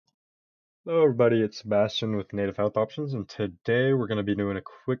Hello, everybody. It's Sebastian with Native Health Options, and today we're going to be doing a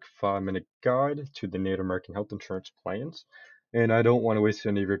quick 5-minute guide to the Native American health insurance plans. And I don't want to waste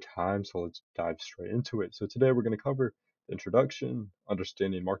any of your time, so let's dive straight into it. So, today we're going to cover the introduction,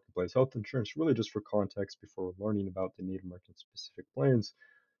 understanding marketplace health insurance, really just for context before learning about the Native American specific plans,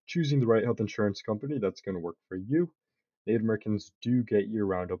 choosing the right health insurance company that's going to work for you. Native Americans do get year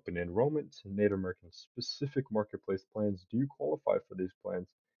round open enrollment, and Native American specific marketplace plans do qualify for these plans.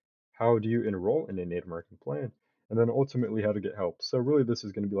 How do you enroll in a Native American plan, and then ultimately how to get help. So really this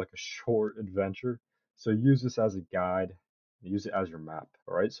is going to be like a short adventure. So use this as a guide, use it as your map.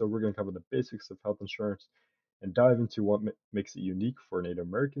 All right. So we're going to cover the basics of health insurance and dive into what makes it unique for Native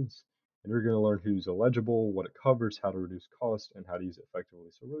Americans. And we're going to learn who's eligible, what it covers, how to reduce cost, and how to use it effectively.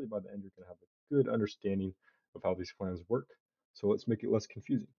 So really by the end you're going to have a good understanding of how these plans work. So let's make it less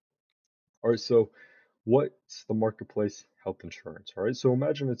confusing. All right, so what's the marketplace health insurance? All right, so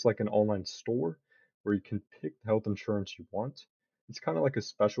imagine it's like an online store where you can pick the health insurance you want. It's kind of like a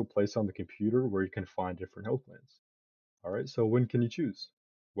special place on the computer where you can find different health plans. All right, so when can you choose?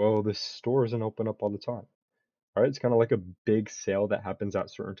 Well, this store isn't open up all the time. All right, it's kind of like a big sale that happens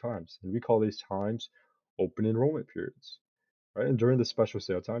at certain times, and we call these times open enrollment periods. Right, and during the special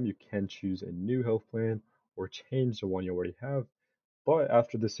sale time, you can choose a new health plan or change the one you already have, but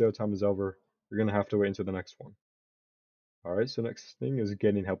after the sale time is over, you're going to have to wait until the next one. All right, so next thing is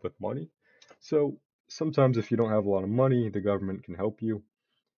getting help with money. So sometimes if you don't have a lot of money, the government can help you.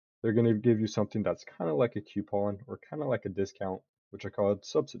 They're going to give you something that's kind of like a coupon or kind of like a discount, which are called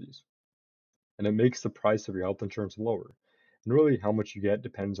subsidies. And it makes the price of your health insurance lower. And really, how much you get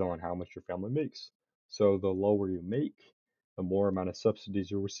depends on how much your family makes. So the lower you make, the more amount of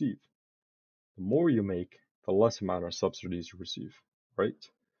subsidies you'll receive. The more you make, the less amount of subsidies you receive, right?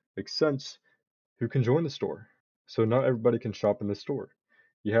 Makes sense. Who can join the store? So not everybody can shop in the store.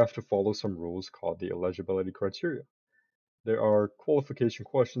 You have to follow some rules called the eligibility criteria. There are qualification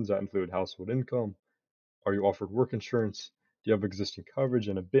questions that include household income, are you offered work insurance, do you have existing coverage,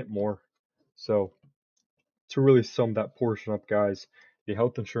 and a bit more. So to really sum that portion up, guys, the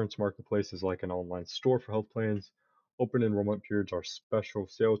health insurance marketplace is like an online store for health plans. Open enrollment periods are special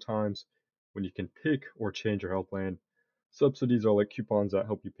sale times when you can pick or change your health plan. Subsidies are like coupons that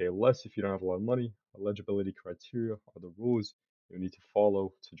help you pay less if you don't have a lot of money. Eligibility criteria are the rules you need to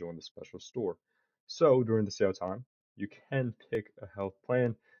follow to join the special store. So during the sale time, you can pick a health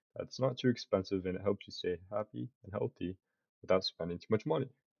plan that's not too expensive and it helps you stay happy and healthy without spending too much money.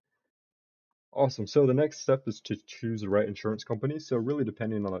 Awesome. So the next step is to choose the right insurance company. So really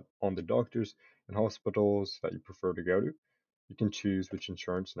depending on the doctors and hospitals that you prefer to go to, you can choose which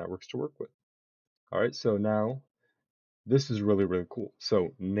insurance networks to work with. All right. So now this is really cool.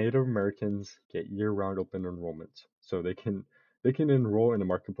 So Native Americans get year-round open enrollment. So they can enroll in a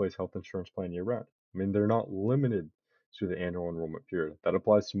marketplace health insurance plan year-round. I mean, they're not limited to the annual enrollment period. That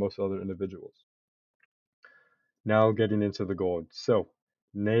applies to most other individuals. Now getting into the gold. So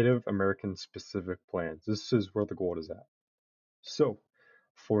Native American specific plans. This is where the gold is at. So,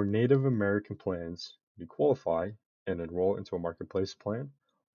 for Native American plans, you qualify and enroll into a marketplace plan.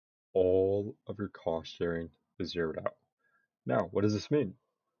 All of your cost sharing is zeroed out. Now, what does this mean?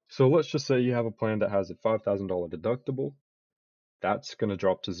 So, let's just say you have a plan that has a $5,000 deductible. That's going to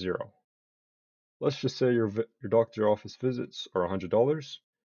drop to zero. Let's just say your doctor office visits are $100.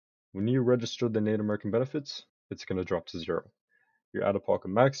 When you register the Native American benefits, it's going to drop to zero. Your out of pocket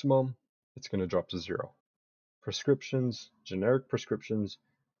maximum, it's going to drop to zero. Prescriptions, generic prescriptions,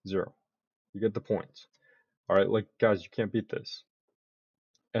 zero. You get the point. All right, like guys, you can't beat this.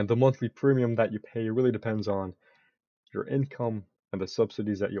 And the monthly premium that you pay really depends on your income and the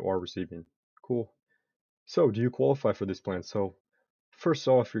subsidies that you are receiving. Cool. So, do you qualify for this plan? So, first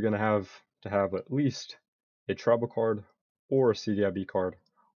off, you're going to have at least a tribal card or a CDIB card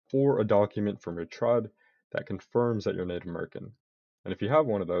or a document from your tribe that confirms that you're Native American. And if you have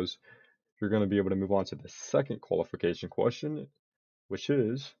one of those, you're going to be able to move on to the second qualification question, which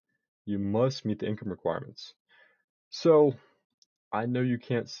is you must meet the income requirements. So, I know you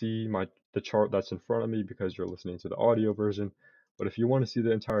can't see the chart that's in front of me because you're listening to the audio version, but if you want to see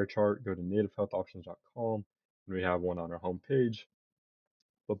the entire chart, go to nativehealthoptions.com and we have one on our homepage.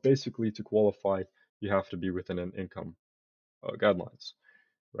 But basically, to qualify, you have to be within an income guidelines,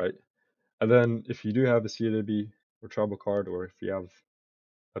 right? And then if you do have a CAB or tribal card, or if you have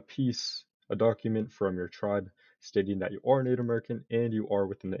a document from your tribe stating that you are Native American and you are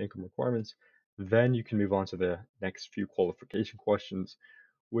within the income requirements, then you can move on to the next few qualification questions,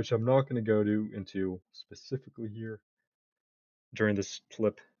 which I'm not going to go into specifically here during this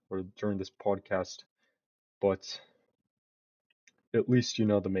clip or during this podcast, but at least you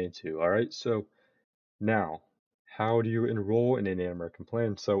know the main two, alright? So now, how do you enroll in a Native American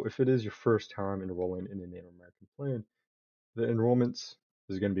plan? So if it is your first time enrolling in a Native American plan, the enrollments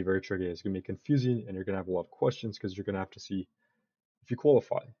is going to be very tricky. It's going to be confusing, and you're going to have a lot of questions because you're going to have to see if you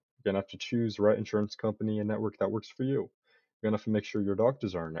qualify. You're going to have to choose the right insurance company and network that works for you. You're going to have to make sure your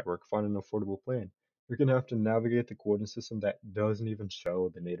doctors are in network, find an affordable plan. You're going to have to navigate the quoting system that doesn't even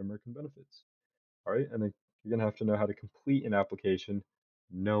show the Native American benefits. All right, and then you're going to have to know how to complete an application,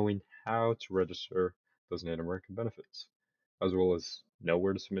 knowing how to register those Native American benefits, as well as know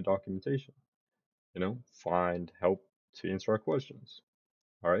where to submit documentation. Find help to answer our questions.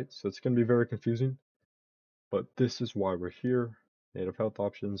 All right, so it's going to be very confusing, but this is why we're here. Native Health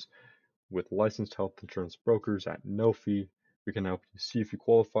Options, with licensed health insurance brokers at no fee. We can help you see if you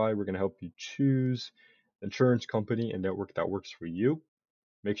qualify. We're going to help you choose insurance company and network that works for you.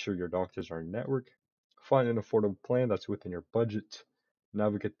 Make sure your doctors are in network. Find an affordable plan that's within your budget.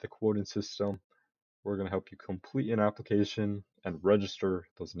 Navigate the quoting system. We're going to help you complete an application and register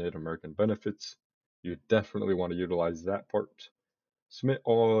those Native American benefits. You definitely want to utilize that part. Submit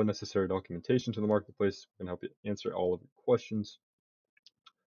all necessary documentation to the marketplace. We're going to help you answer all of your questions.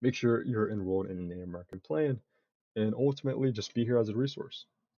 Make sure you're enrolled in a Native American plan, and ultimately just be here as a resource.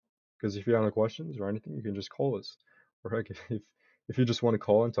 Because if you have any questions or anything, you can just call us. Or heck, if you just want to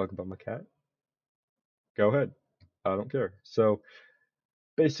call and talk about my cat, go ahead. I don't care. So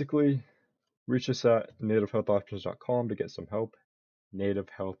basically, reach us at nativehealthoptions.com to get some help.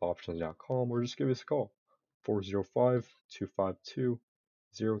 Nativehealthoptions.com, or just give us a call.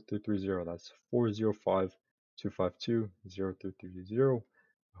 405-252-0330. That's 405-252-0330.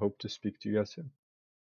 I hope to speak to you guys soon.